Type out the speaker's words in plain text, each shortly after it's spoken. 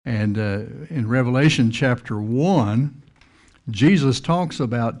And in Revelation chapter 1, Jesus talks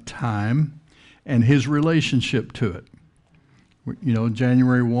about time and his relationship to it. You know,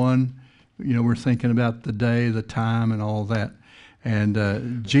 January 1, you know, we're thinking about the day, the time, and all that.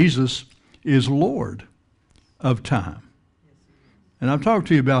 And Jesus is Lord of time. And I've talked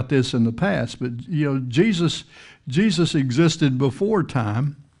to you about this in the past, but, you know, Jesus existed before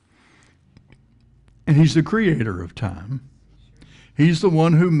time, and he's the creator of time. He's the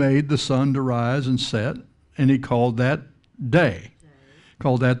one who made the sun to rise and set, and he called that day.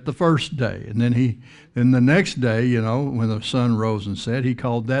 Called that the first day. And then the next day, you know, when the sun rose and set, he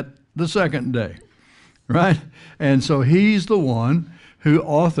called that the second day. Right? And so he's the one who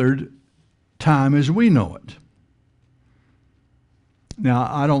authored time as we know it. Now,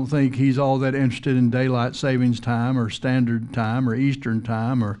 I don't think he's all that interested in daylight savings time or standard time or Eastern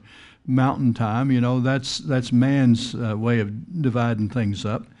time or mountain time. You know, that's man's way of dividing things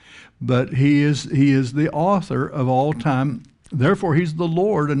up. But he is the author of all time. Therefore, he's the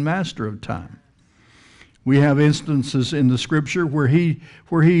Lord and master of time. We have instances in the Scripture where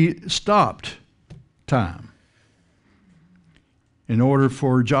he stopped time in order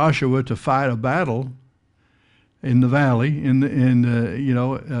for Joshua to fight a battle in the valley.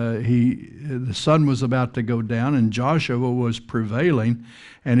 The sun was about to go down, and Joshua was prevailing.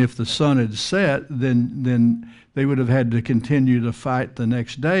 And if the sun had set, then they would have had to continue to fight the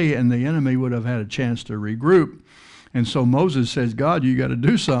next day, and the enemy would have had a chance to regroup. And so Moses says, God, you got to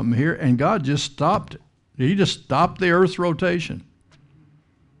do something here. And God just stopped it. He just stopped the earth's rotation.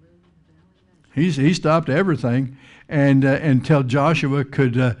 He stopped everything and until Joshua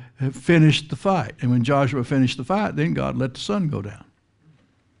could finish the fight. And when Joshua finished the fight, then God let the sun go down.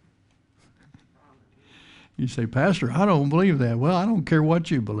 You say, Pastor, I don't believe that. Well, I don't care what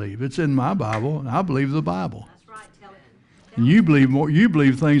you believe. It's in my Bible, and I believe the Bible. That's right. Tell it. And you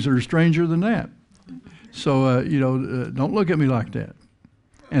believe things that are stranger than that. So, don't look at me like that.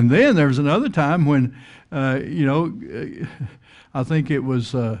 And then there was another time when, I think it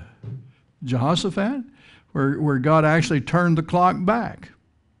was Jehoshaphat, where God actually turned the clock back.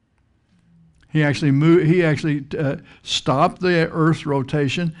 He actually stopped the Earth's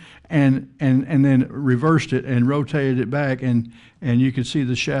rotation and then reversed it and rotated it back, and you could see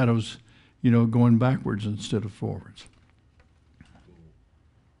the shadows, going backwards instead of forwards,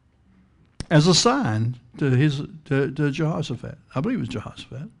 as a sign to Jehoshaphat. I believe it was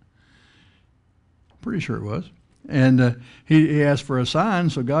Jehoshaphat. Pretty sure it was. And he asked for a sign,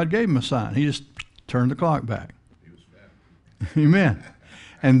 so God gave him a sign. He just turned the clock back. He was fast. Amen.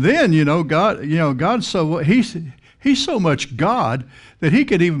 And then, God's he's so much God that he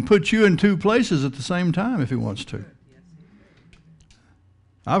could even put you in two places at the same time if he wants to.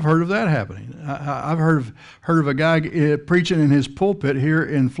 I've heard of that happening. I've heard of a guy preaching in his pulpit here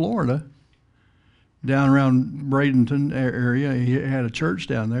in Florida, down around Bradenton area. He had a church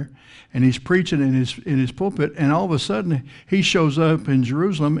down there, and he's preaching in his pulpit, and all of a sudden he shows up in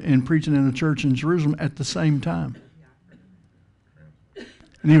Jerusalem and preaching in a church in Jerusalem at the same time.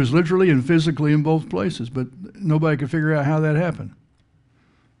 And he was literally and physically in both places, but nobody could figure out how that happened.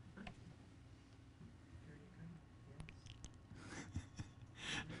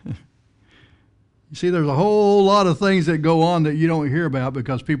 You see, there's a whole lot of things that go on that you don't hear about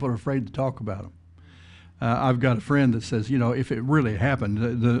because people are afraid to talk about them. I've got a friend that says, if it really happened,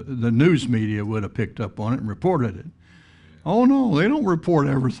 the news media would have picked up on it and reported it. Oh, no, they don't report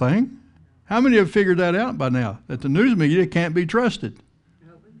everything. How many have figured that out by now, that the news media can't be trusted?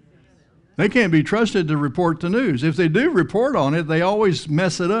 They can't be trusted to report the news. If they do report on it, they always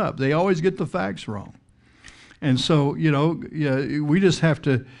mess it up. They always get the facts wrong. And so, we just have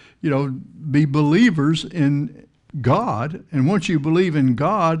to, be believers in God. And once you believe in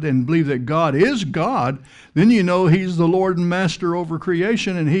God and believe that God is God, then he's the Lord and master over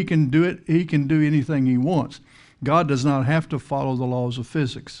creation, and he can do it. He can do anything he wants. God does not have to follow the laws of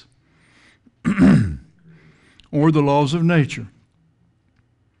physics or the laws of nature.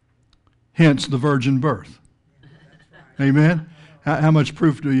 Hence the virgin birth. Amen? How much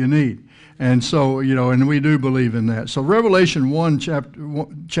proof do you need? And so, and we do believe in that. So Revelation 1,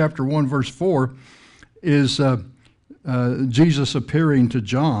 chapter 1, verse 4 is Jesus appearing to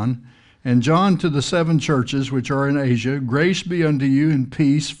John. And John, to the 7 churches which are in Asia, grace be unto you and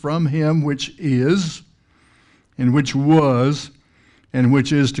peace from him which is, and which was, and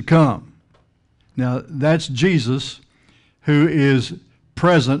which is to come. Now, that's Jesus, who is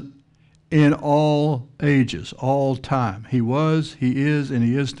present in all ages, all time. He was, he is, and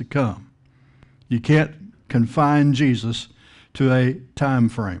he is to come. You can't confine Jesus to a time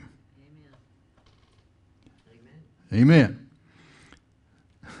frame. Amen. Amen.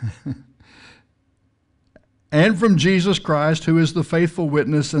 and from Jesus Christ, who is the faithful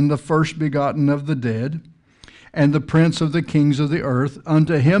witness and the first begotten of the dead, and the prince of the kings of the earth,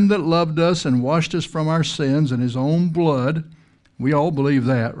 unto him that loved us and washed us from our sins in his own blood. We all believe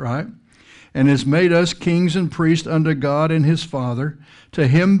that, right? And has made us kings and priests unto God and his Father. To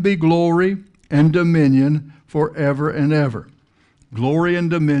him be glory and dominion forever and ever. Glory and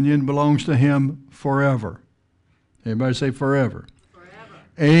dominion belongs to him forever. Everybody say forever. Forever.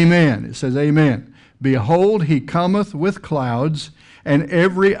 Amen. It says amen. Behold, he cometh with clouds, and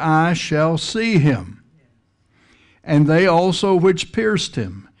every eye shall see him, and they also which pierced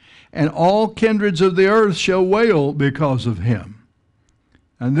him, and all kindreds of the earth shall wail because of him.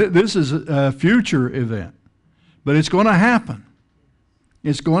 And this is a future event, but it's going to happen.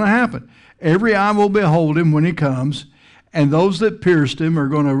 It's going to happen. Every eye will behold him when he comes, and those that pierced him are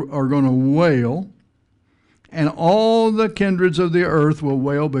going to wail, and all the kindreds of the earth will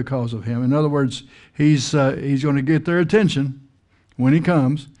wail because of him. In other words, he's going to get their attention when he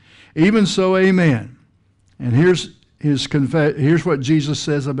comes. Even so, amen. And here's what Jesus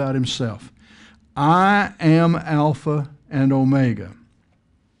says about himself. I am Alpha and Omega.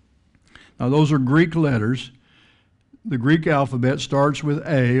 Now, those are Greek letters. The Greek alphabet starts with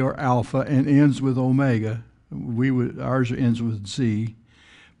A, or alpha, and ends with omega. Ours ends with Z,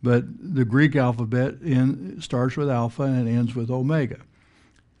 but the Greek alphabet starts with alpha and it ends with omega.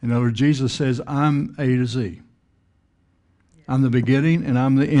 In other words, Jesus says, I'm A to Z. I'm the beginning and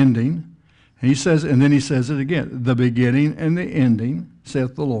I'm the ending. And then he says it again, the beginning and the ending,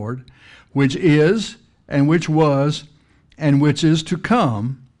 saith the Lord, which is and which was and which is to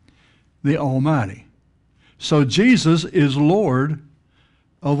come, the Almighty. So Jesus is Lord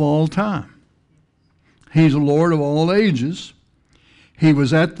of all time. He's Lord of all ages. He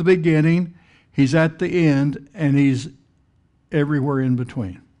was at the beginning, he's at the end, and he's everywhere in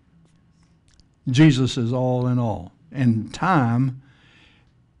between. Jesus is all in all. And time,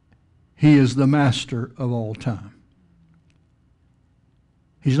 he is the master of all time.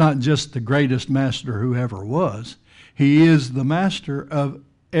 He's not just the greatest master who ever was. He is the master of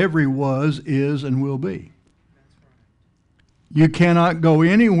every was, is, and will be. You cannot go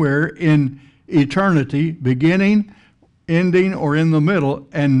anywhere in eternity, beginning, ending, or in the middle,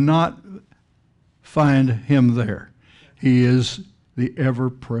 and not find him there. He is the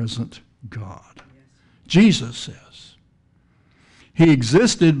ever-present God. Jesus says. He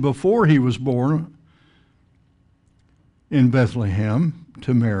existed before he was born in Bethlehem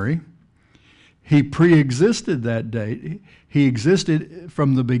to Mary. He pre-existed that day. He existed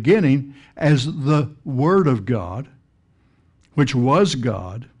from the beginning as the Word of God, which was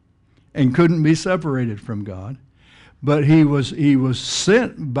God and couldn't be separated from God. But he was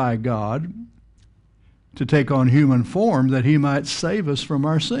sent by God to take on human form that he might save us from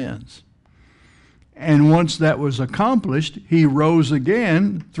our sins. And once that was accomplished, he rose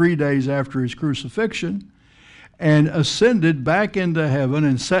again 3 days after his crucifixion and ascended back into heaven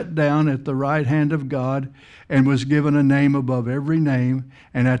and sat down at the right hand of God and was given a name above every name.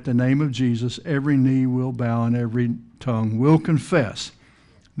 And at the name of Jesus, every knee will bow and every tongue will confess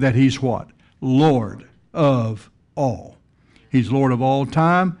that he's what? Lord of all. He's Lord of all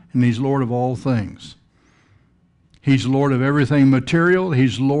time and he's Lord of all things. He's Lord of everything material.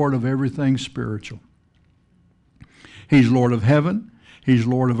 He's Lord of everything spiritual. He's Lord of heaven. He's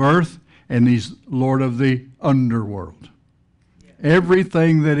Lord of earth. And he's Lord of the underworld.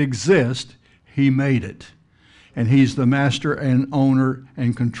 Everything that exists, he made it. And he's the master and owner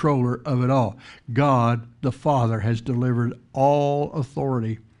and controller of it all. God, the Father, has delivered all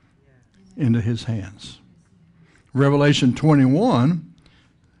authority into his hands. Revelation 21,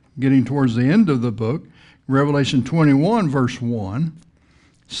 getting towards the end of the book, Revelation 21, verse 1,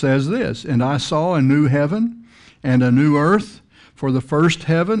 says this, And I saw a new heaven and a new earth, for the first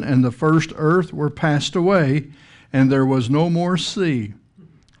heaven and the first earth were passed away, and there was no more sea.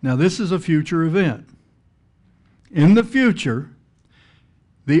 Now this is a future event. In the future,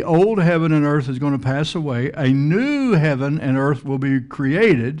 the old heaven and earth is going to pass away. A new heaven and earth will be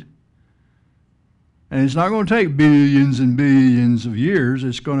created. And it's not going to take billions and billions of years.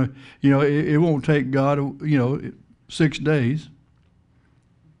 It's going to, it won't take God, 6 days.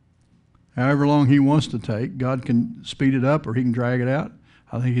 However long he wants to take. God can speed it up or he can drag it out.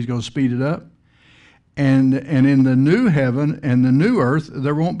 I think he's going to speed it up. And in the new heaven and the new earth,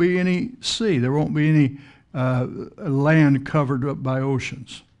 there won't be any sea. There won't be any land covered up by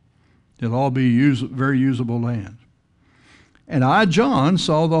oceans. It'll all be very usable land. And I, John,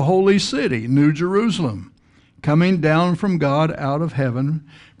 saw the holy city, New Jerusalem, coming down from God out of heaven,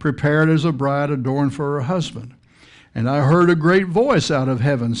 prepared as a bride adorned for her husband. And I heard a great voice out of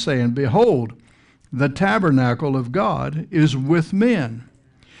heaven saying, Behold, the tabernacle of God is with men,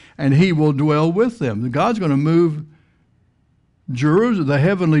 and he will dwell with them. God's going to move Jerusalem, the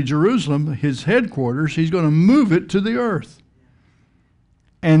heavenly Jerusalem, his headquarters, he's going to move it to the earth.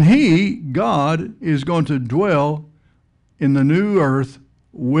 And he, God, is going to dwell in the new earth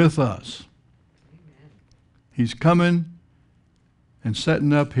with us. He's coming and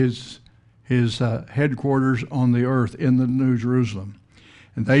setting up his headquarters on the earth in the New Jerusalem.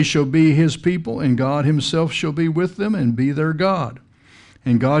 And they shall be his people, and God himself shall be with them and be their God.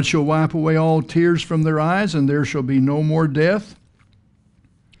 And God shall wipe away all tears from their eyes, and there shall be no more death.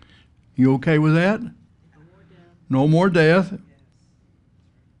 You okay with that? No more death.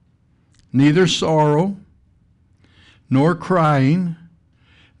 Neither sorrow, nor crying,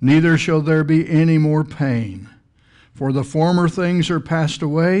 neither shall there be any more pain. For the former things are passed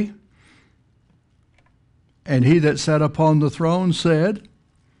away. And he that sat upon the throne said,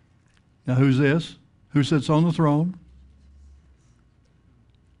 now who's this? Who sits on the throne?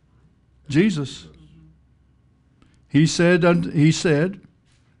 Jesus. He said,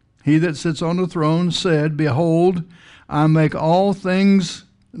 he that sits on the throne said, Behold, I make all things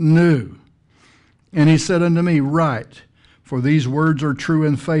new. And he said unto me, Write, for these words are true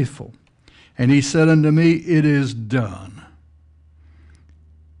and faithful. And he said unto me, It is done.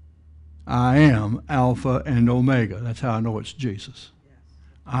 I am Alpha and Omega. That's how I know it's Jesus.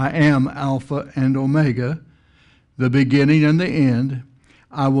 I am Alpha and Omega, the beginning and the end.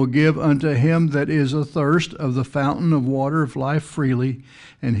 I will give unto him that is athirst of the fountain of water of life freely,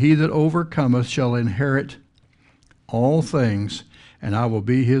 and he that overcometh shall inherit all things, and I will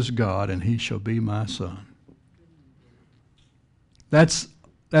be his God, and he shall be my son. That's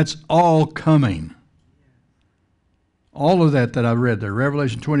all coming. All of that I read there,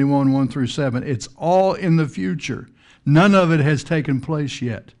 Revelation 21, 1 through 7, it's all in the future. None of it has taken place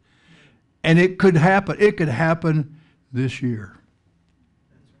yet. And it could happen. It could happen this year.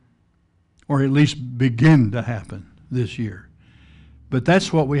 Or at least begin to happen this year. But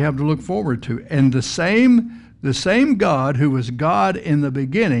that's what we have to look forward to. And the same God who was God in the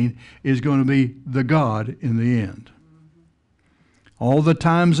beginning is going to be the God in the end. All the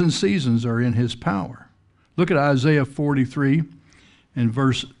times and seasons are in his power. Look at Isaiah 43 and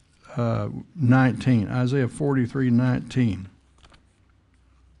verse 19. Isaiah 43, 19.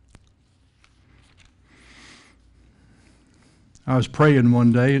 I was praying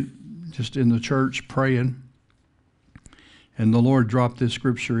one day, just in the church praying, and the Lord dropped this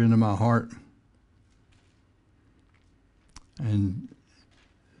scripture into my heart. And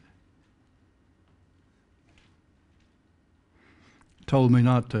told me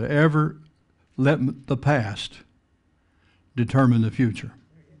not to ever let the past determine the future.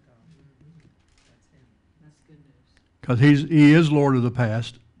 Because he is Lord of the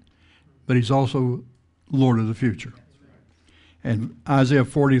past, but he's also Lord of the future. And Isaiah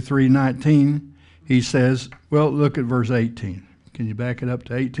 43:19, he says, well, look at verse 18. Can you back it up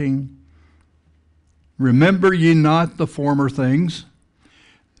to 18? Remember ye not the former things,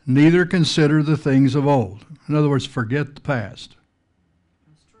 neither consider the things of old. In other words, forget the past.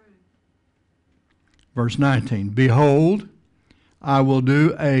 That's true. Verse 19, Behold, I will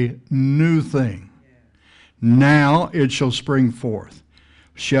do a new thing. Now it shall spring forth.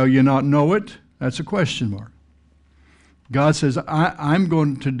 Shall you not know it? That's a question mark. God says, I'm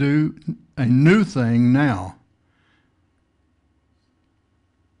going to do a new thing now.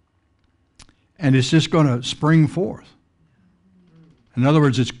 And it's just going to spring forth. In other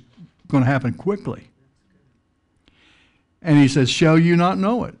words, it's going to happen quickly. And he says, shall you not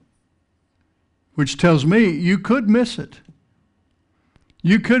know it? Which tells me you could miss it.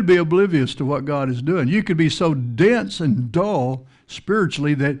 You could be oblivious to what God is doing. You could be so dense and dull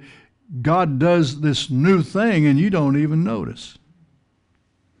spiritually that God does this new thing and you don't even notice.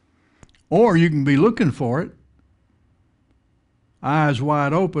 Or you can be looking for it, eyes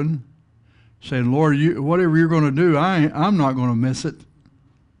wide open, saying, Lord, whatever you're going to do, I'm not going to miss it.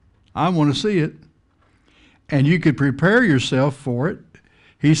 I want to see it. And you could prepare yourself for it.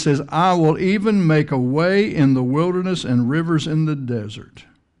 He says, I will even make a way in the wilderness and rivers in the desert.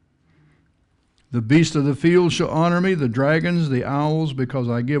 The beasts of the field shall honor me, the dragons, the owls, because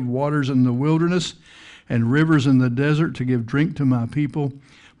I give waters in the wilderness and rivers in the desert to give drink to my people,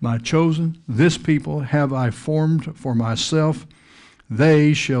 my chosen. This people have I formed for myself.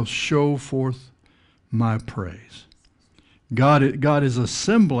 They shall show forth my praise. God is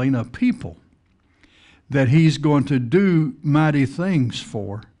assembling a people that he's going to do mighty things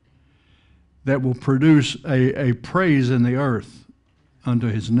for that will produce a praise in the earth unto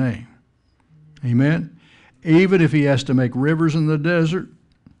his name. Amen? Even if he has to make rivers in the desert,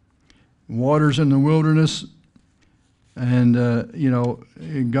 waters in the wilderness, and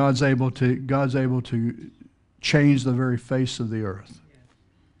God's able to change the very face of the earth,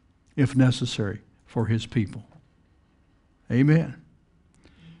 if necessary, for his people. Amen.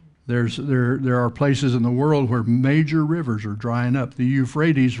 There are places in the world where major rivers are drying up. The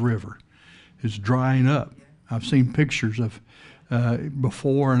Euphrates River is drying up. I've seen pictures of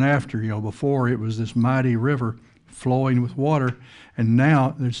before and after. Before it was this mighty river flowing with water, and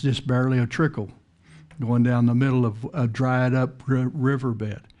now there's just barely a trickle going down the middle of a dried up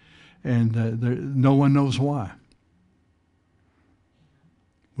riverbed, and no one knows why.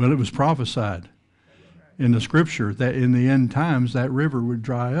 Well, it was prophesied in the scripture that in the end times that river would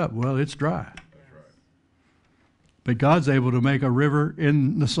dry up. Well, it's dry. But God's able to make a river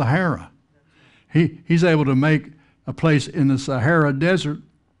in the Sahara. He's able to make a place in the Sahara desert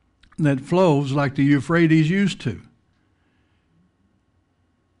that flows like the Euphrates used to.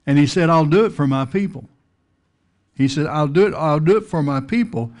 And he said, I'll do it for my people. He said, I'll do it for my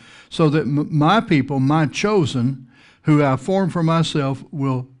people, so that my people, my chosen, who I formed for myself,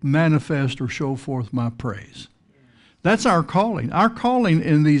 will manifest or show forth my praise. That's our calling. Our calling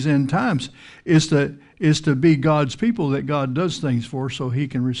in these end times is to be God's people that God does things for, so he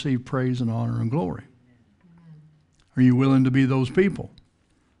can receive praise and honor and glory. Are you willing to be those people?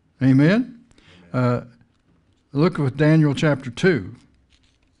 Amen? Look with Daniel chapter 2.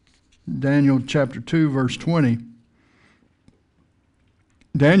 Daniel chapter 2, verse 20.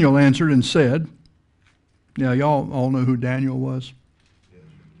 Daniel answered and said, now y'all all know who Daniel was?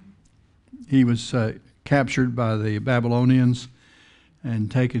 He was captured by the Babylonians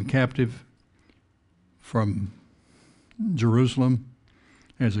and taken captive from Jerusalem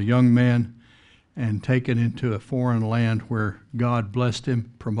as a young man and taken into a foreign land where God blessed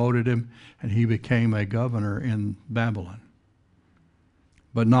him, promoted him, and he became a governor in Babylon.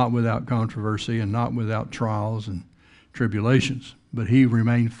 But not without controversy and not without trials and tribulations. But he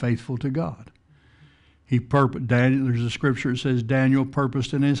remained faithful to God. There's a scripture that says Daniel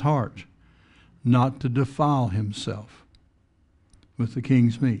purposed in his heart not to defile himself with the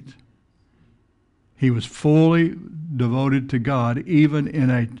king's meat. He was fully devoted to God, even in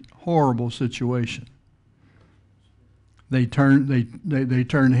a horrible situation. They turned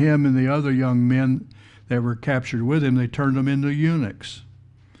him and the other young men that were captured with him, they turned them into eunuchs.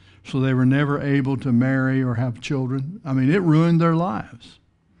 So they were never able to marry or have children. I mean, it ruined their lives.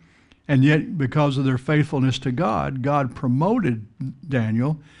 And yet, because of their faithfulness to God, God promoted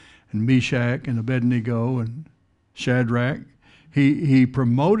Daniel and Meshach and Abednego and Shadrach. He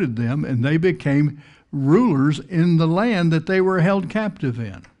promoted them, and they became rulers in the land that they were held captive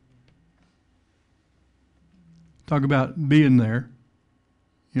in. Talk about being there.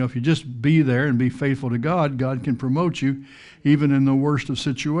 If you just be there and be faithful to God, God can promote you even in the worst of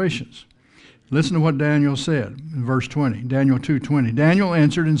situations. Listen to what Daniel said in verse 20, Daniel 2:20. Daniel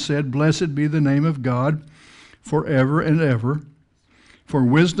answered and said, Blessed be the name of God forever and ever, for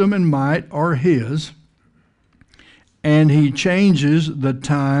wisdom and might are his, and he changes the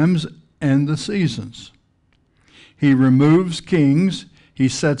times and the seasons. He removes kings, he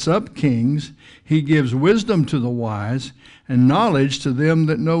sets up kings, he gives wisdom to the wise, and knowledge to them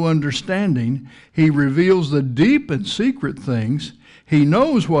that know understanding. He reveals the deep and secret things. He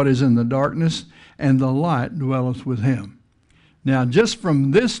knows what is in the darkness, and the light dwelleth with him. Now, just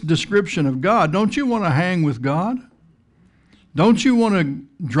from this description of God, don't you want to hang with God? Don't you want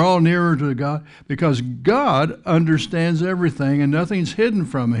to draw nearer to God? Because God understands everything, and nothing's hidden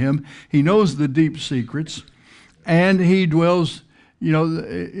from him. He knows the deep secrets, and he dwells, he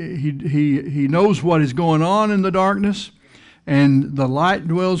knows what is going on in the darkness, and the light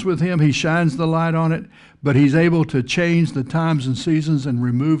dwells with him. He shines the light on it, but he's able to change the times and seasons and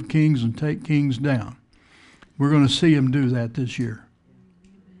remove kings and take kings down. We're going to see him do that this year,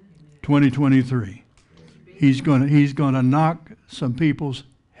 2023. He's going to knock some people's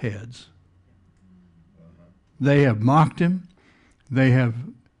heads. They have mocked him. They have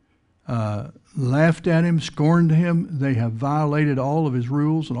laughed at him, scorned him. They have violated all of his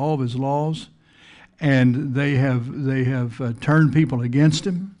rules and all of his laws. And they have turned people against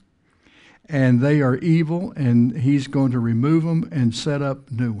him, and they are evil, and he's going to remove them and set up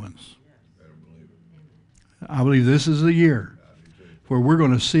new ones. I believe this is the year where we're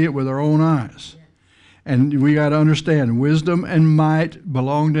going to see it with our own eyes. And we got to understand, wisdom and might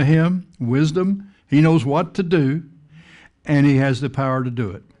belong to him. Wisdom, he knows what to do, and he has the power to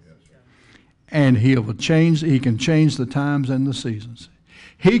do it. And he can change the times and the seasons.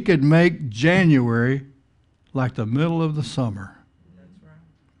 He could make January like the middle of the summer. That's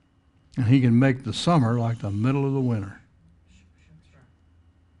right. And he can make the summer like the middle of the winter.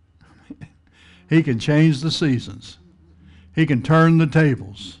 He can change the seasons. He can turn the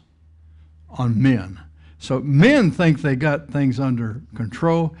tables on men. So men think they got things under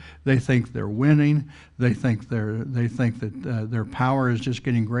control. They think they're winning. They think that their power is just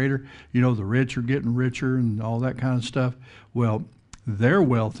getting greater. You know, the rich are getting richer and all that kind of stuff. Well, their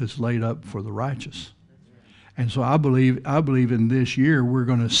wealth is laid up for the righteous. And so I believe in this year we're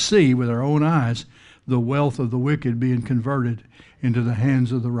going to see with our own eyes the wealth of the wicked being converted into the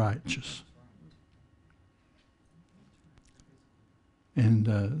hands of the righteous. And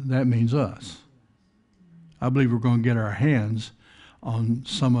that means us. I believe we're going to get our hands on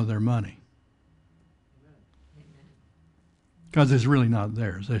some of their money. Because it's really not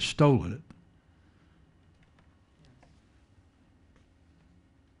theirs. They've stolen it.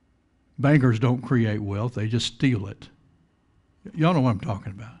 Bankers don't create wealth. They just steal it. Y'all know what I'm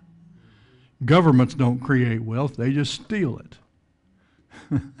talking about. Governments don't create wealth. They just steal it.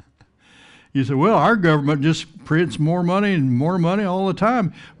 You say, well, our government just prints more money and more money all the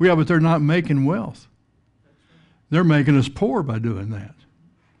time. Yeah, but they're not making wealth. They're making us poor by doing that.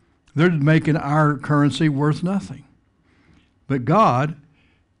 They're making our currency worth nothing. But God,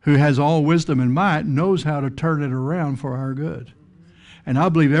 who has all wisdom and might, knows how to turn it around for our good. And I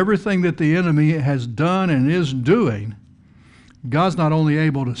believe everything that the enemy has done and is doing, God's not only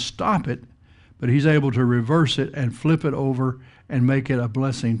able to stop it, but he's able to reverse it and flip it over and make it a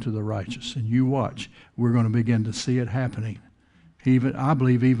blessing to the righteous. And you watch, we're going to begin to see it happening. I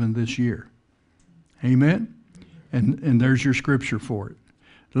believe even this year. Amen? And there's your scripture for it.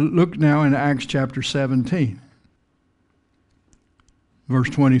 Look now in Acts chapter 17, verse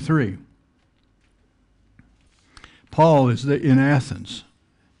 23. Paul is in Athens.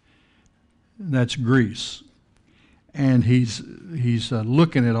 That's Greece. And he's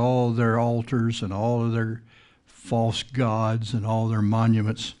looking at all their altars and all of their false gods and all their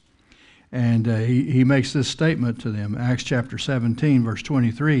monuments. And he makes this statement to them, Acts chapter 17, verse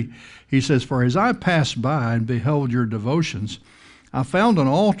 23. He says, "For as I passed by and beheld your devotions, I found an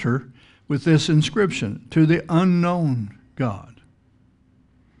altar with this inscription, to the unknown God,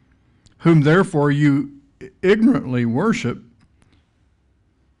 whom therefore you ignorantly worship.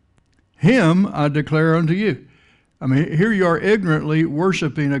 Him I declare unto you." I mean, here you are ignorantly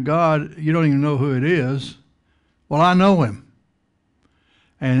worshiping a God, you don't even know who it is. Well, I know him.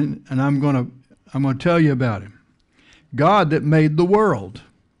 And I'm going to tell you about him. God that made the world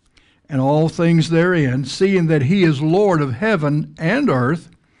and all things therein, seeing that he is Lord of heaven and earth,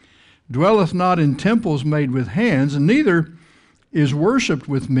 dwelleth not in temples made with hands, and neither is worshipped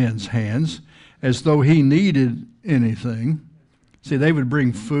with men's hands, as though he needed anything. See, they would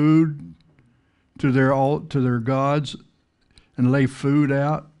bring food to their gods and lay food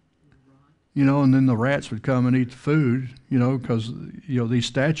out. And then the rats would come and eat the food, because, these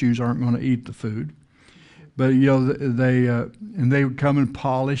statues aren't going to eat the food. But, they would come and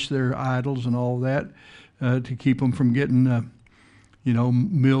polish their idols and all that to keep them from getting,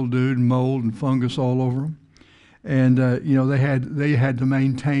 mildew and mold and fungus all over them. And, they had to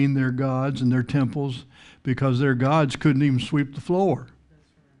maintain their gods and their temples because their gods couldn't even sweep the floor.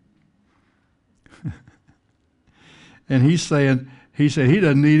 And he said he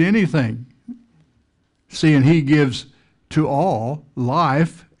doesn't need anything, seeing he gives to all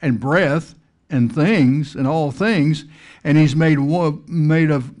life and breath and things and all things, and he's made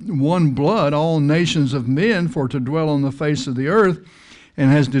of one blood all nations of men for to dwell on the face of the earth,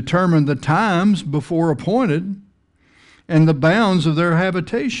 and has determined the times before appointed and the bounds of their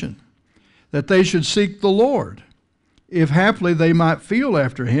habitation, that they should seek the Lord, if haply they might feel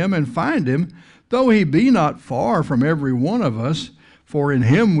after him and find him, though he be not far from every one of us, for in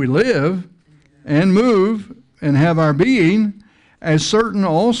him we live and move and have our being, as certain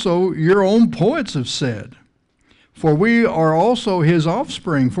also your own poets have said. For we are also his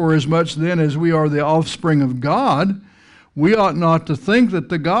offspring, forasmuch then as we are the offspring of God, we ought not to think that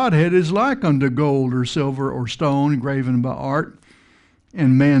the Godhead is like unto gold or silver or stone graven by art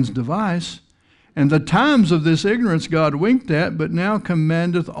and man's device. And the times of this ignorance God winked at, but now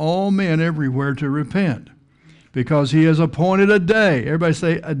commandeth all men everywhere to repent, because he has appointed a day. Everybody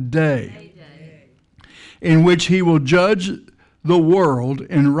say a day. In which he will judge the world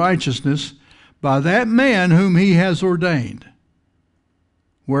in righteousness by that man whom he has ordained,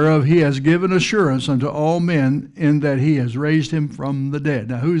 whereof he has given assurance unto all men, in that he has raised him from the dead.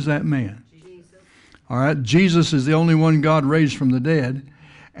 Now, who's that man? Jesus. All right, Jesus is the only one God raised from the dead,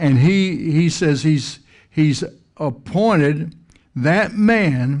 and he says he's appointed that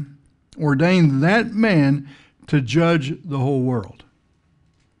man, ordained that man to judge the whole world.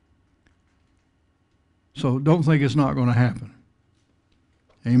 So don't think it's not going to happen.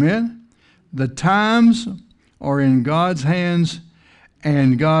 Amen? The times are in God's hands,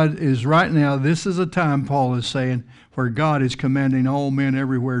 and God is right now, this is a time, Paul is saying, where God is commanding all men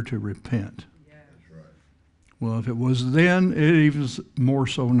everywhere to repent. Yeah. That's right. Well, if it was then, it is more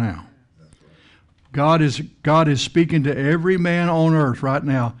so now. God is speaking to every man on earth right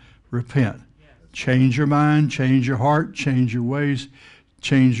now. Repent. Change your mind, change your heart, change your ways,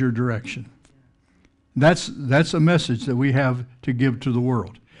 change your direction. That's a message that we have to give to the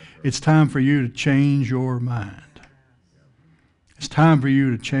world. It's time for you to change your mind. It's time for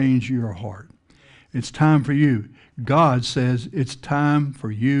you to change your heart. It's time for you. God says it's time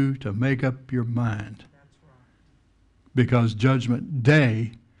for you to make up your mind. Because Judgment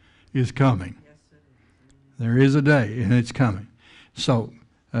Day is coming. There is a day, and it's coming. So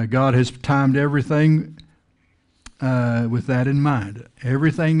God has timed everything with that in mind.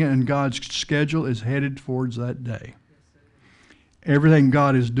 Everything in God's schedule is headed towards that day. Everything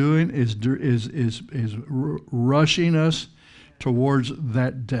God is doing is rushing us towards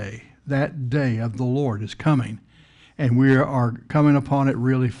that day. That day of the Lord is coming, and we are coming upon it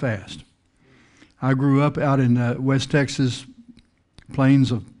really fast. I grew up out in West Texas,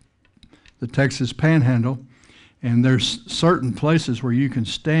 plains of the Texas Panhandle, and there's certain places where you can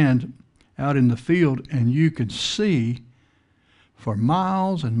stand out in the field and you can see for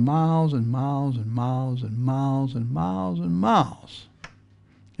miles and miles and miles and miles and miles and miles and miles.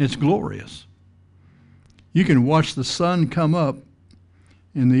 It's glorious. You can watch the sun come up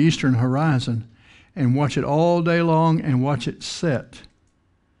in the eastern horizon and watch it all day long and watch it set.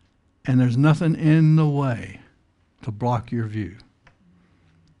 And there's nothing in the way to block your view.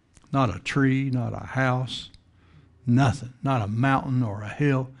 Not a tree, not a house, nothing. Not a mountain or a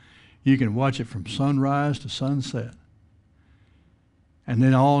hill. You can watch it from sunrise to sunset. And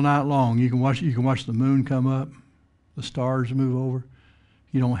then all night long you can watch the moon come up, the stars move over.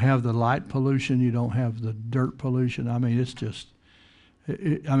 You don't have the light pollution, you don't have the dirt pollution. I mean, it's just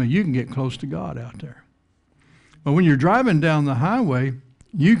you can get close to God out there. But when you're driving down the highway,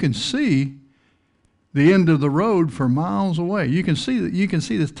 you can see the end of the road for miles away. You can see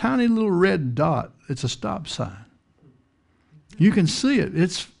this tiny little red dot. It's a stop sign. You can see it.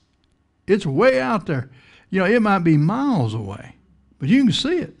 It's way out there. You know, it might be miles away, but you can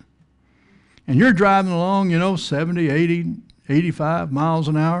see it. And you're driving along, 70, 80, 85 miles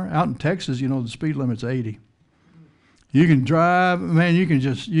an hour. Out in Texas, the speed limit's 80. You can drive, man, you can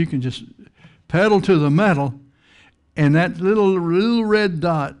just pedal to the metal, and that little red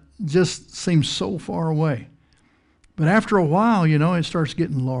dot just seems so far away. But after a while, it starts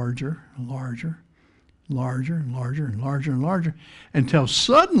getting larger and larger, larger and larger and larger and larger, until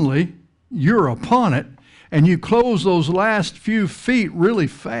suddenly you're upon it, and you close those last few feet really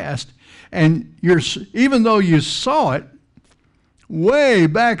fast, and even though you saw it way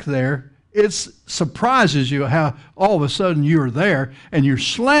back there, it surprises you how all of a sudden you're there, and you're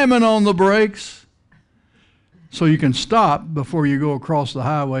slamming on the brakes so you can stop before you go across the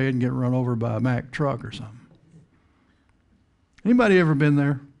highway and get run over by a Mack truck or something. Anybody ever been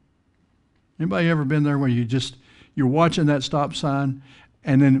there? Anybody ever been there where you're watching that stop sign,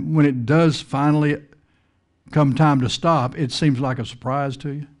 and then when it does finally come time to stop, it seems like a surprise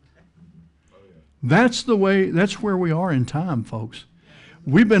to you? That's where we are in time, folks.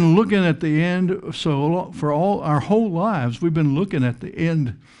 We've been looking at the end, so for all our whole lives, we've been looking at the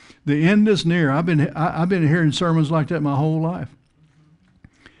end. The end is near. I've been hearing sermons like that my whole life.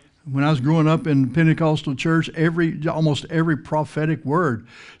 When I was growing up in Pentecostal church, almost every prophetic word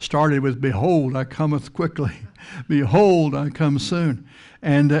started with, "Behold, I cometh quickly. Behold, I come soon."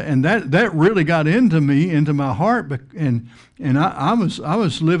 And that really got into me, into my heart, and I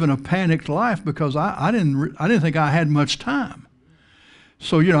was living a panicked life because I didn't think I had much time.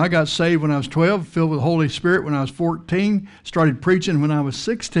 So, I got saved when I was 12, filled with the Holy Spirit when I was 14, started preaching when I was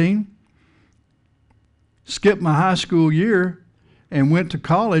 16, skipped my high school year, and went to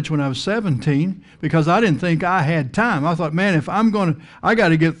college when I was 17 because I didn't think I had time. I thought, man, if I got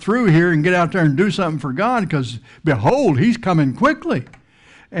to get through here and get out there and do something for God because, behold, He's coming quickly.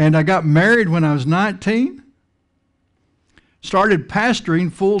 And I got married when I was 19, started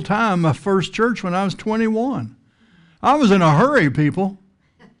pastoring full-time my first church when I was 21. I was in a hurry, people.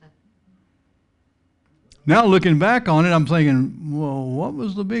 Now looking back on it, I'm thinking, well, what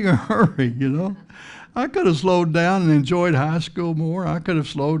was the bigger hurry, I could have slowed down and enjoyed high school more. I could have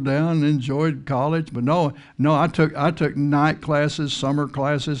slowed down and enjoyed college, but no, I took night classes, summer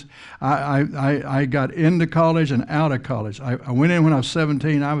classes. I got into college and out of college. I went in when I was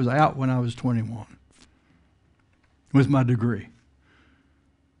 17. I was out when I was 21 with my degree.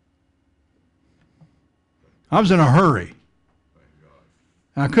 I was in a hurry.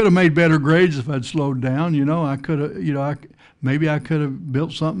 I could have made better grades if I'd slowed down. I could have, maybe I could have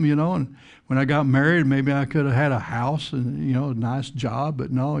built something, and when I got married, maybe I could have had a house and, a nice job.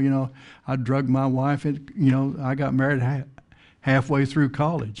 But no, I drugged my wife. I got married halfway through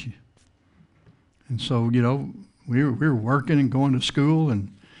college. And so, we were working and going to school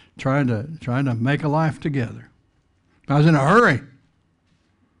and trying to make a life together. I was in a hurry.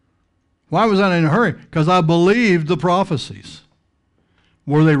 Why was I in a hurry? Because I believed the prophecies.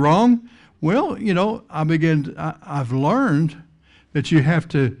 Were they wrong? Well, I've learned that you have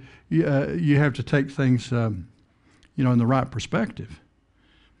to take things, in the right perspective.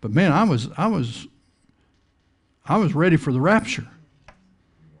 But man, I was ready for the rapture.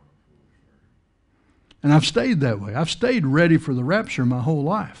 And I've stayed that way. I've stayed ready for the rapture my whole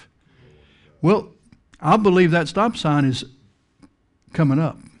life. Well, I believe that stop sign is coming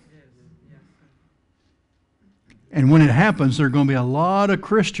up. And when it happens, there are going to be a lot of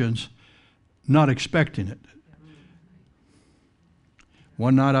Christians not expecting it.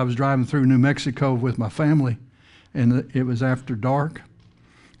 One night I was driving through New Mexico with my family, and it was after dark.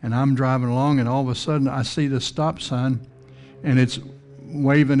 And I'm driving along, and all of a sudden I see this stop sign, and it's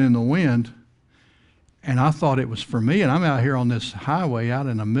waving in the wind. And I thought it was for me, and I'm out here on this highway out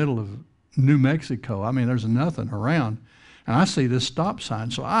in the middle of New Mexico. I mean, there's nothing around. And I see this stop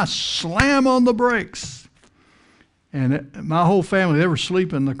sign, so I slam on the brakes. And my whole family, they were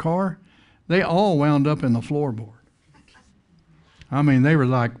sleeping in the car. They all wound up in the floorboard. I mean, they were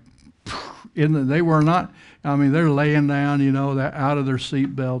like, they were not, they're laying down, out of their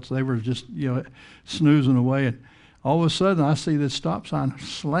seat belts. They were just, snoozing away. And all of a sudden, I see this stop sign,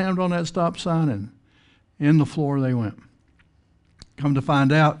 slammed on that stop sign, and in the floor they went. Come to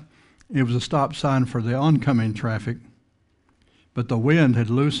find out, it was a stop sign for the oncoming traffic, but the wind had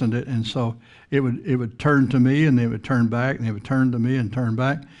loosened it, and so it would turn to me, and it would turn back, and it would turn to me and turn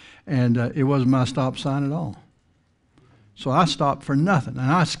back, and it wasn't my stop sign at all. So I stopped for nothing,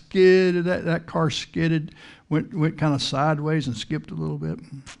 and I skidded. That car skidded, went kind of sideways and skipped a little bit.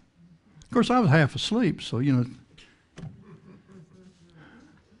 Of course, I was half asleep, so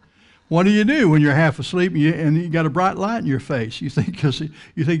what do when you're half asleep and you got a bright light in your face? You think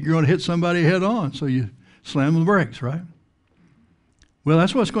you're going to hit somebody head on, so you slam the brakes, right? Well,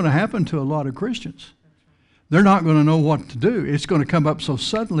 that's what's going to happen to a lot of Christians. They're not going to know what to do. It's going to come up so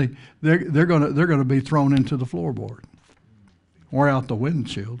suddenly they're going to be thrown into the floorboard or out the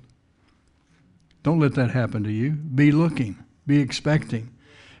windshield. Don't let that happen to you. Be looking, be expecting,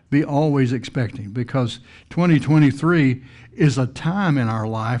 be always expecting, because 2023 is a time in our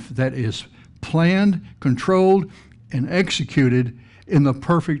life that is planned, controlled, and executed in the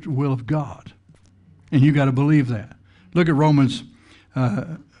perfect will of God. And you got to believe that. Look at Romans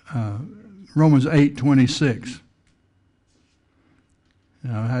 8:26.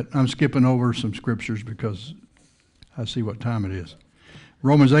 Now, I'm skipping over some scriptures because I see what time it is.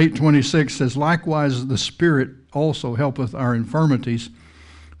 Romans 8:26 says, "Likewise the Spirit also helpeth our infirmities,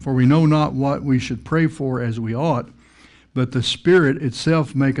 for we know not what we should pray for as we ought, but the Spirit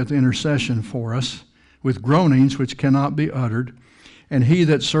itself maketh intercession for us with groanings which cannot be uttered. And he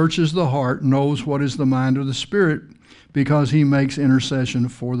that searches the heart knows what is the mind of the Spirit, because he makes intercession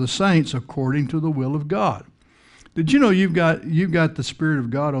for the saints according to the will of God." Did you know you've got the Spirit of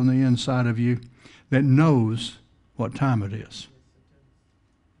God on the inside of you that knows what time it is?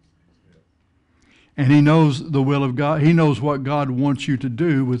 And he knows the will of God. He knows what God wants you to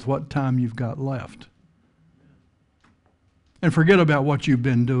do with what time you've got left. And forget about what you've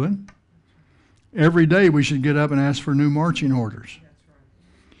been doing. Every day we should get up and ask for new marching orders.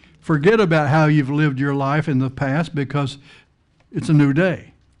 Forget about how you've lived your life in the past, because it's a new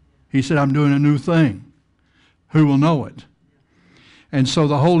day. He said, "I'm doing a new thing. Who will know it?" And so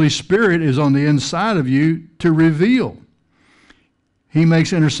the Holy Spirit is on the inside of you to reveal. He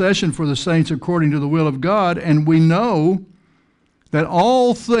makes intercession for the saints according to the will of God, and we know that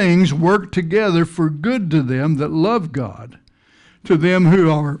all things work together for good to them that love God, to them who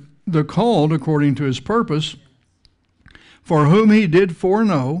are the called according to his purpose. For whom he did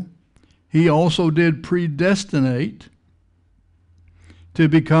foreknow, he also did predestinate to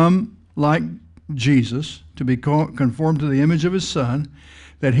become like Jesus, to be conformed to the image of his Son,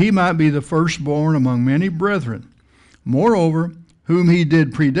 that he might be the firstborn among many brethren. Moreover, whom he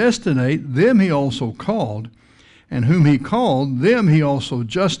did predestinate, them he also called. And whom he called, them he also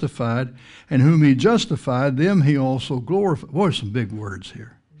justified. And whom he justified, them he also glorified. Boy, some big words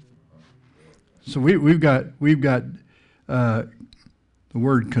here. So we've got the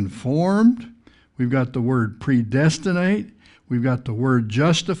word conformed. We've got the word predestinate. We've got the word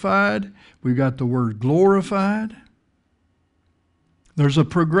justified. We've got the word glorified. There's a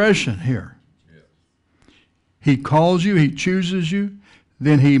progression here. Yes. He calls you, he chooses you,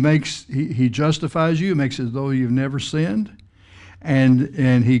 then he justifies you, makes it as though you've never sinned,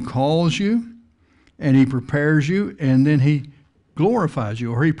 and he calls you, and he prepares you, and then he glorifies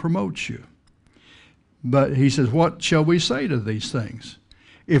you, or he promotes you. But he says, what shall we say to these things?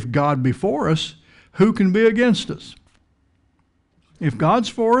 If God be for us, who can be against us? If God's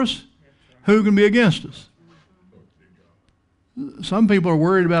for us, who can be against us? Some people are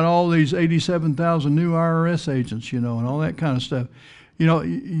worried about all these 87,000 new IRS agents, and all that kind of stuff.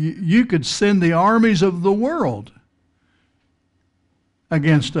 You could send the armies of the world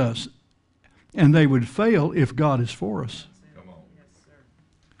against us, and they would fail if God is for us.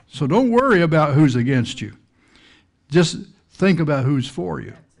 So don't worry about who's against you. Just think about who's for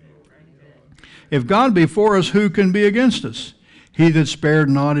you. If God be for us, who can be against us? He that spared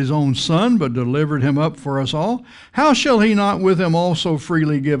not his own Son, but delivered him up for us all, how shall he not with him also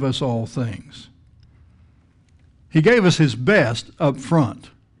freely give us all things? He gave us his best up front.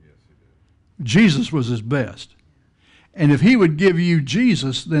 Jesus was his best. And if he would give you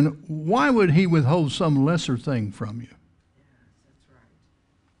Jesus, then why would he withhold some lesser thing from you?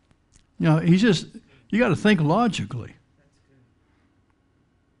 You got to think logically.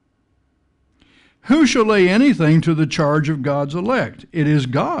 Who shall lay anything to the charge of God's elect? It is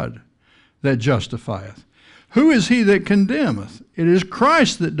God that justifieth. Who is he that condemneth? It is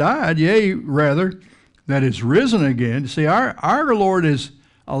Christ that died, yea, rather, that is risen again. See, our Lord is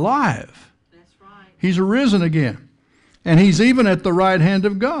alive. That's right. He's risen again. And he's even at the right hand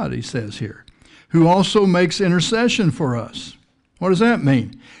of God, he says here, who also makes intercession for us. What does that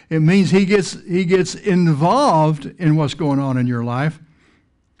mean? It means he gets involved in what's going on in your life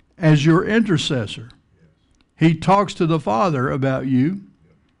as your intercessor. He talks to the Father about you,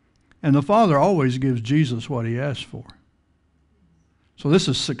 and the Father always gives Jesus what he asks for. So this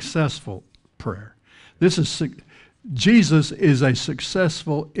is successful prayer. Jesus is a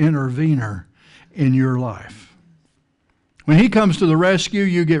successful intervener in your life. When he comes to the rescue,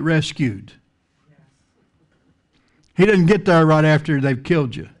 you get rescued. He doesn't get there right after they've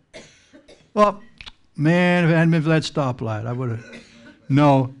killed you. Well, man, if it hadn't been for that stoplight, I would have.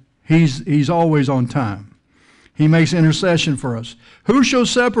 No, he's always on time. He makes intercession for us. Who shall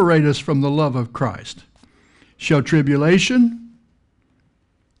separate us from the love of Christ? Shall tribulation?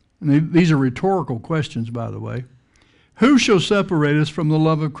 And these are rhetorical questions, by the way. Who shall separate us from the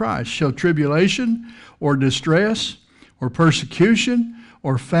love of Christ? Shall tribulation or distress or persecution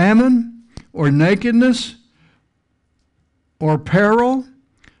or famine or nakedness or peril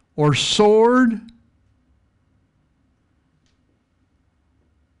or sword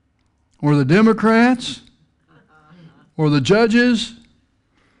or the Democrats or the judges?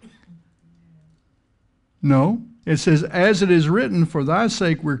 No. It says, as it is written, for thy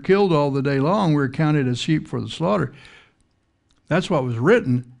sake we're killed all the day long, we're counted as sheep for the slaughter. That's what was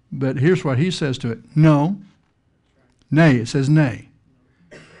written, but here's what he says to it. No. Nay. It says nay.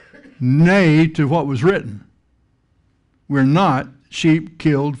 Nay to what was written. We're not sheep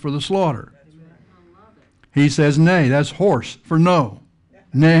killed for the slaughter. He says nay. That's horse for no.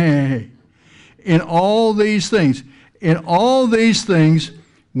 Nay. In all these things,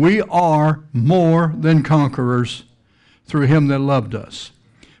 we are more than conquerors through him that loved us.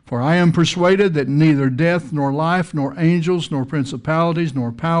 For I am persuaded that neither death, nor life, nor angels, nor principalities,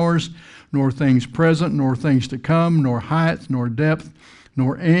 nor powers, nor things present, nor things to come, nor height, nor depth,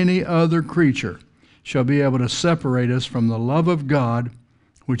 nor any other creature shall be able to separate us from the love of God,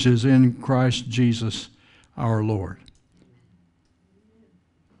 which is in Christ Jesus our Lord.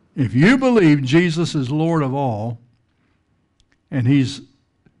 If you believe Jesus is Lord of all, and he's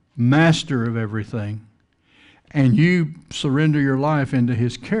master of everything, and you surrender your life into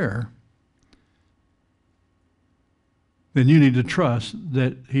his care, then you need to trust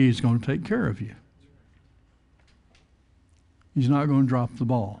that he's going to take care of you. He's not going to drop the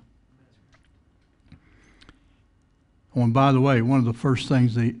ball. Oh, and by the way, one of the first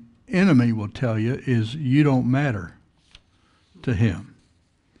things the enemy will tell you is you don't matter to him.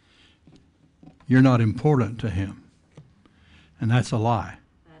 You're not important to him. And that's a lie.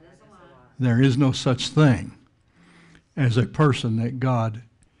 That is a lie. There is no such thing as a person that God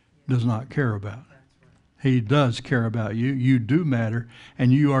does not care about. He does care about you. You do matter,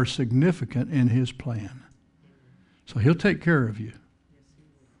 and you are significant in his plan. So he'll take care of you.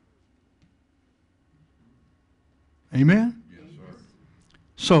 Amen? Yes, sir.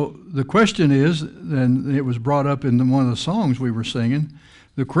 So the question is, and it was brought up in one of the songs we were singing,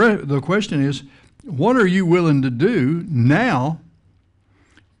 the question is, What are you willing to do now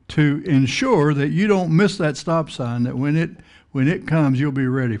to ensure that you don't miss that stop sign, that when it comes, you'll be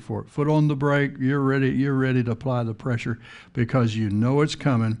ready for it? Foot on the brake, you're ready to apply the pressure because you know it's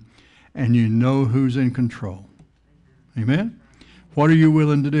coming and you know who's in control. Amen? What are you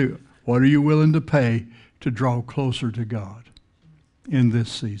willing to do? What are you willing to pay to draw closer to God in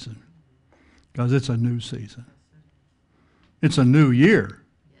this season? Because it's a new season. It's a new year.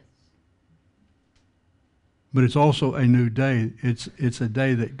 But it's also a new day. It's a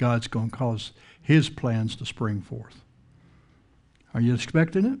day that God's going to cause his plans to spring forth. Are you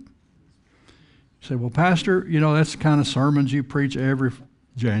expecting it? You say, well, Pastor, that's the kind of sermons you preach every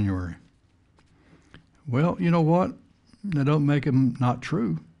January. Well, you know what? That don't make them not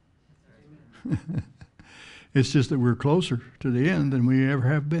true. It's just that we're closer to the end than we ever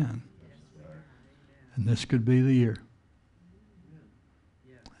have been. And this could be the year.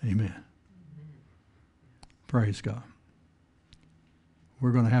 Amen. Praise God.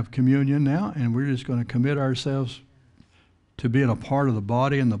 We're going to have communion now, and we're just going to commit ourselves to being a part of the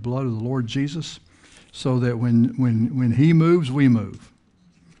body and the blood of the Lord Jesus, so that when he moves, we move.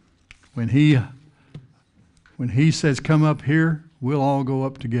 When he says, come up here, we'll all go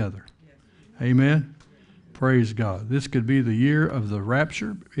up together. Amen. Praise God. This could be the year of the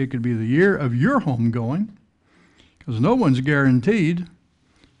rapture. It could be the year of your homegoing, because no one's guaranteed.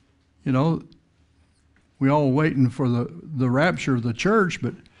 We all waiting for the rapture of the church,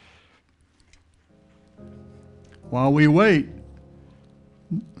 but while we wait,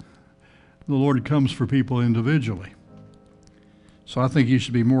 the Lord comes for people individually. So I think you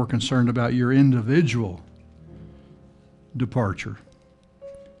should be more concerned about your individual departure.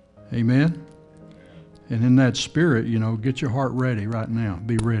 Amen? And in that spirit, get your heart ready right now.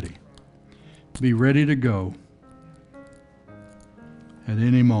 Be ready. Be ready to go at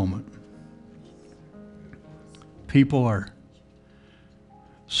any moment. People are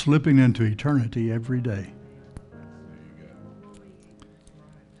slipping into eternity every day.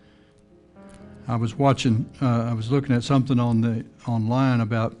 I was looking at something online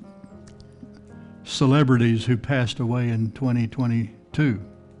about celebrities who passed away in 2022.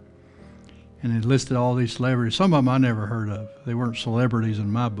 And it listed all these celebrities. Some of them I never heard of. They weren't celebrities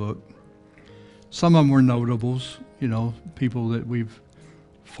in my book. Some of them were notables, people that we've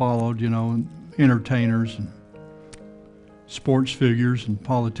followed, entertainers and sports figures and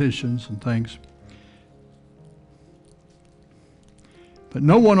politicians and things. But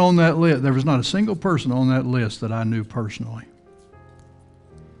no one on that list, there was not a single person on that list that I knew personally.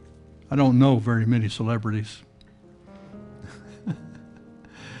 I don't know very many celebrities.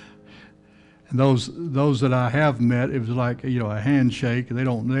 And those that I have met, it was like, a handshake. They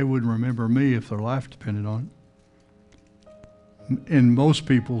wouldn't remember me if their life depended on it. In most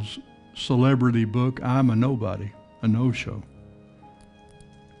people's celebrity book, I'm a nobody, a no-show.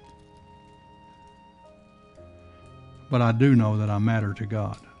 But I do know that I matter to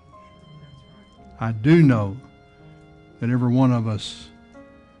God. I do know that every one of us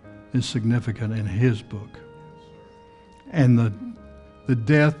is significant in his book. And the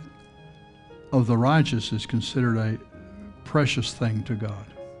death of the righteous is considered a precious thing to God.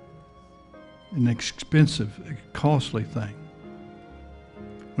 An expensive, costly thing.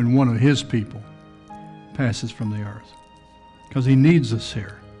 When one of his people passes from the earth. Because he needs us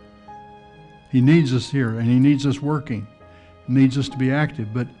here. He needs us here, and he needs us working. He needs us to be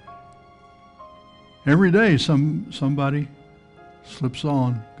active. But every day somebody slips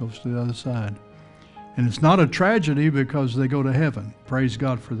on, goes to the other side. And it's not a tragedy because they go to heaven. Praise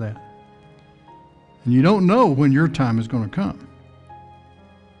God for that. And you don't know when your time is going to come.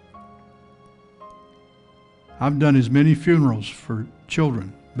 I've done as many funerals for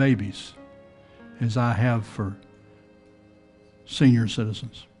children, babies, as I have for senior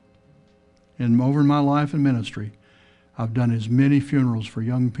citizens. And over my life and ministry, I've done as many funerals for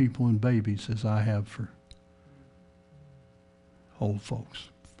young people and babies as I have for old folks.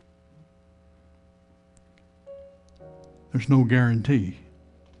 There's no guarantee.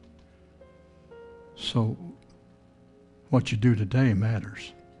 So what you do today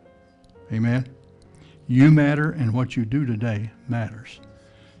matters. Amen? You matter, and what you do today matters.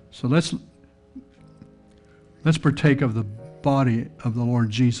 So let's partake of the body of the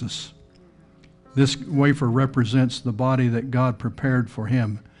Lord Jesus. This wafer represents the body that God prepared for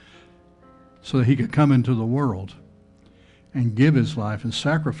him so that he could come into the world and give his life and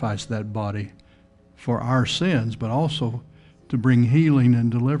sacrifice that body for our sins, but also to bring healing and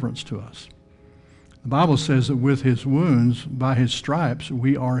deliverance to us. The Bible says that with his wounds, by his stripes,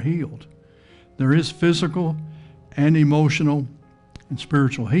 we are healed. There is physical and emotional and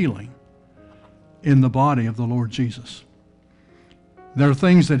spiritual healing. in the body of the Lord Jesus. There are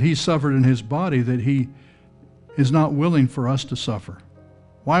things that he suffered in his body that he is not willing for us to suffer.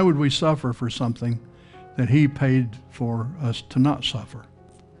 Why would we suffer for something that he paid for us to not suffer?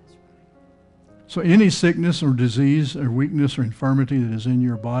 So any sickness or disease or weakness or infirmity that is in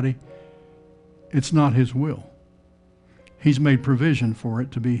your body, it's not his will. He's made provision for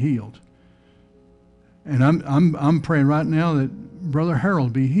it to be healed. And I'm praying right now that Brother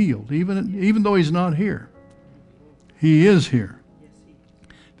Harold be healed, even though he's not here. He is here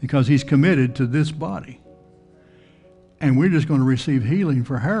because he's committed to this body. And we're just going to receive healing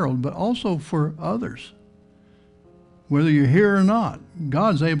for Harold, but also for others. Whether you're here or not,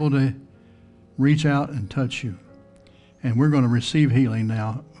 God's able to reach out and touch you. And we're going to receive healing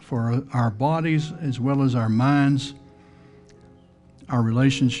now for our bodies as well as our minds, our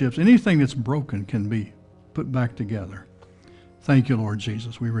relationships. Anything that's broken can be put back together. Thank you, Lord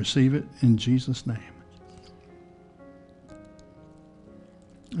Jesus. We receive it in Jesus' name.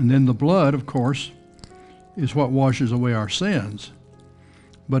 And then the blood, of course, is what washes away our sins.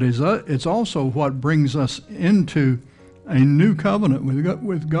 But it's also what brings us into a new covenant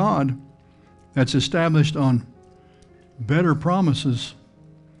with God that's established on better promises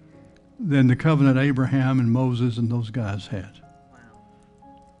than the covenant Abraham and Moses and those guys had.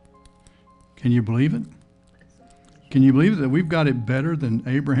 Can you believe it? Can you believe that we've got it better than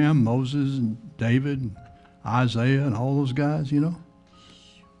Abraham, Moses, and David, and Isaiah, and all those guys, you know?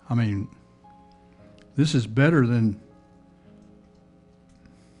 I mean, this is better than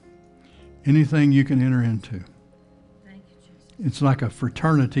anything you can enter into. Thank you, Jesus. It's like a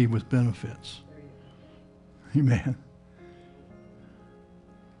fraternity with benefits. Amen.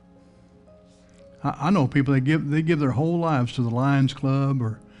 I know people that give their whole lives to the Lions Club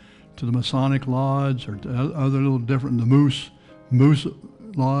or to the Masonic Lodge or to other little different, the Moose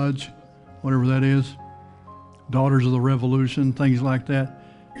Lodge, whatever that is, Daughters of the Revolution, things like that.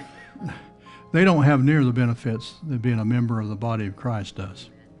 They don't have near the benefits that being a member of the body of Christ does.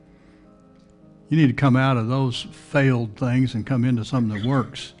 You need to come out of those failed things and come into something that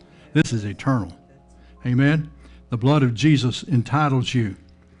works. This is eternal. Amen? The blood of Jesus entitles you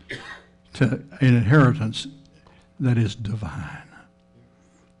to an inheritance that is divine.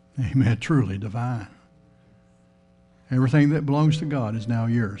 Amen. Truly divine. Everything that belongs to God is now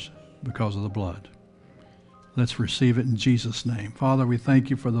yours because of the blood. Let's receive it in Jesus' name. Father, we thank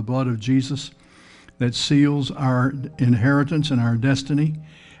you for the blood of Jesus that seals our inheritance and our destiny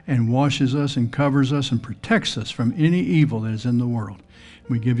and washes us and covers us and protects us from any evil that is in the world.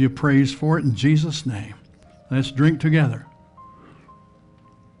 We give you praise for it in Jesus' name. Let's drink together.